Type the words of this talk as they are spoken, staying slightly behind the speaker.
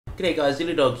G'day guys,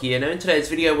 DYLIEDOG here. Now in today's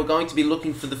video we're going to be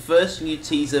looking for the first new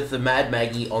teaser for Mad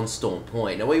Maggie on Storm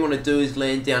Point. Now what you want to do is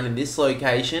land down in this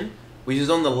location, which is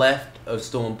on the left of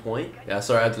Storm Point. Yeah,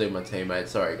 sorry I had to leave my teammate,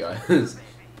 sorry guys.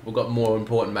 We've got more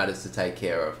important matters to take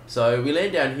care of. So we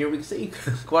land down here, we can see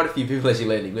quite a few people actually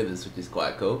landing with us, which is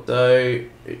quite cool. So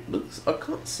it looks, I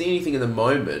can't see anything at the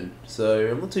moment, so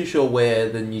I'm not too sure where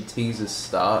the new teaser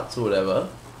starts or whatever.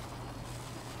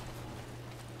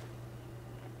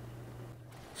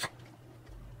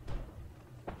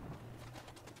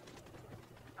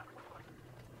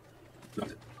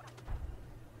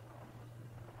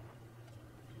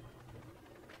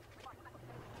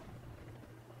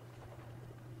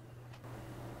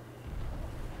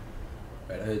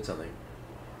 Wait, I heard something.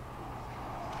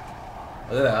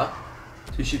 Oh, there they are.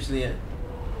 Two ships in the air.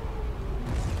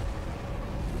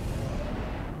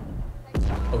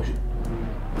 Oh shit.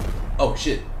 Oh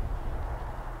shit.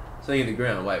 Something in the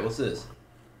ground. Wait, what's this?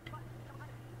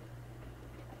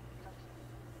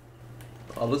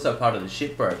 Oh, looks like part of the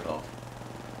ship broke off.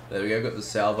 There we go, got the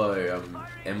salvo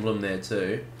emblem there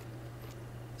too.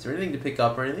 Is there anything to pick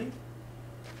up or anything?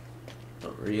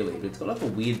 Not really, but it's got like a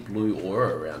weird blue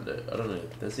aura around it. I don't know,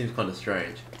 that seems kind of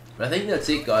strange. But I think that's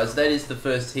it guys, that is the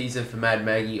first teaser for Mad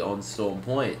Maggie on Storm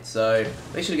Point. So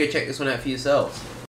make sure to go check this one out for yourselves.